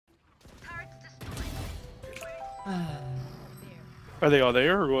Are they all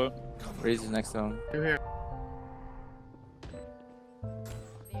there or what? Raze is next to him. They're here.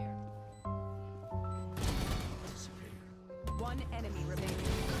 One enemy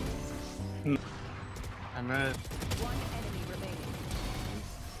remaining. I'm red. One enemy remaining.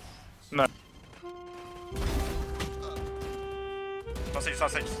 No.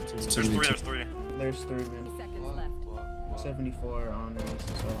 Sausage. There's three. There's 3 men. Seconds left. 74 on Raze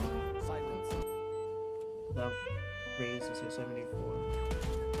as well. That Raze is at 74.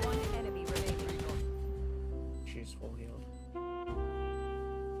 One enemy remaining. She's full healed.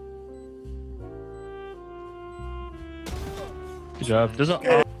 Good job. There's a.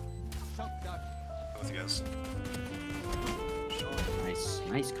 Both you guys.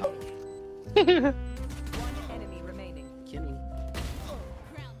 Nice cover. One enemy remaining. Kidding.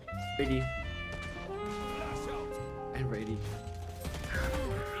 Brady. And Brady.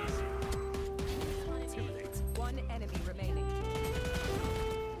 One enemy remaining.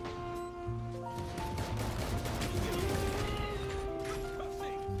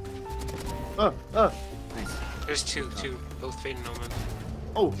 Nice. There's two. Both fading on man.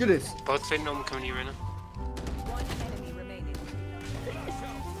 Oh, goodness. Both fading on coming to you right now. One enemy remaining.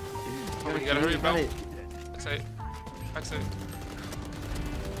 Oh, you gotta hurry about it. Backside.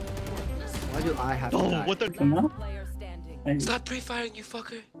 Why do I have to Oh, die? what the? Player standing. Stop pre-firing, you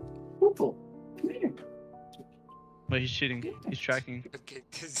fucker. Wait, he's cheating. He's tracking. Okay,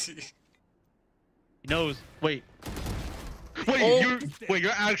 cause he... He knows. Wait. Wait, Oh.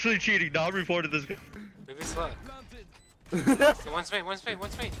 you're actually cheating. Now I reported this guy. Maybe it's luck. One spade.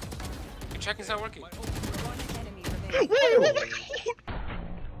 Your tracking's not working. One enemy remaining.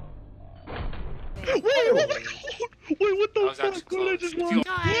 Wait, what I the was fuck? actually What did I close. just If watch? you-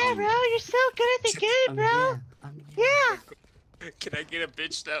 Yeah, bro, you're so good at the game, bro. Yeah. Can I get a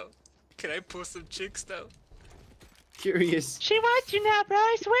bitch now? Can I pull some chicks now? Curious. She wants you now, bro.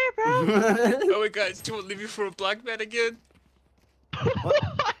 I swear, bro. Oh my god, she won't leave you for a black man again?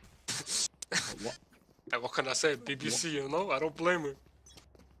 What can I say? BBC, you know? I don't blame her.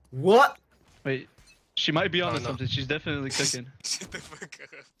 What? Wait, she might be onto no. something. She's definitely cooking. Shut the fuck up.